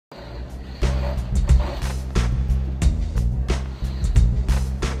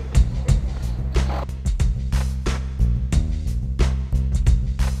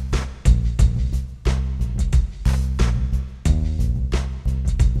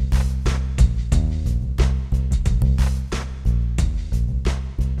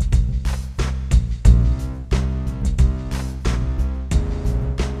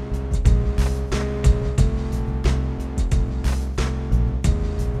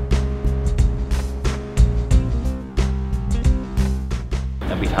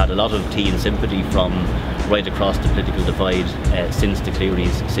had a lot of tea and sympathy from right across the political divide since the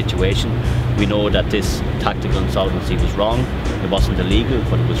Clearys situation. We know that this tactical insolvency was wrong. It wasn't illegal,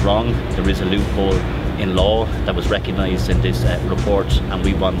 but it was wrong. There is a loophole in law that was recognised in this report, and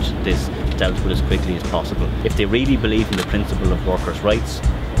we want this dealt with as quickly as possible. If they really believe in the principle of workers' rights,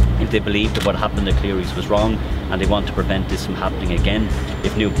 if they believe that what happened at Clearys was wrong and they want to prevent this from happening again,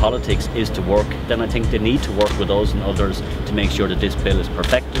 if New Politics is to work, then I think they need to work with us and others to make sure that this bill is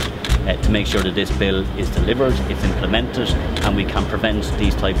perfected, to make sure that this bill is delivered, it's implemented, and we can prevent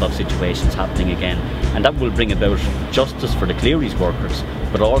these type of situations happening again. And that will bring about justice for the Clearys workers,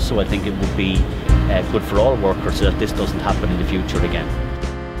 but also I think it would be good for all workers so that this doesn't happen in the future again.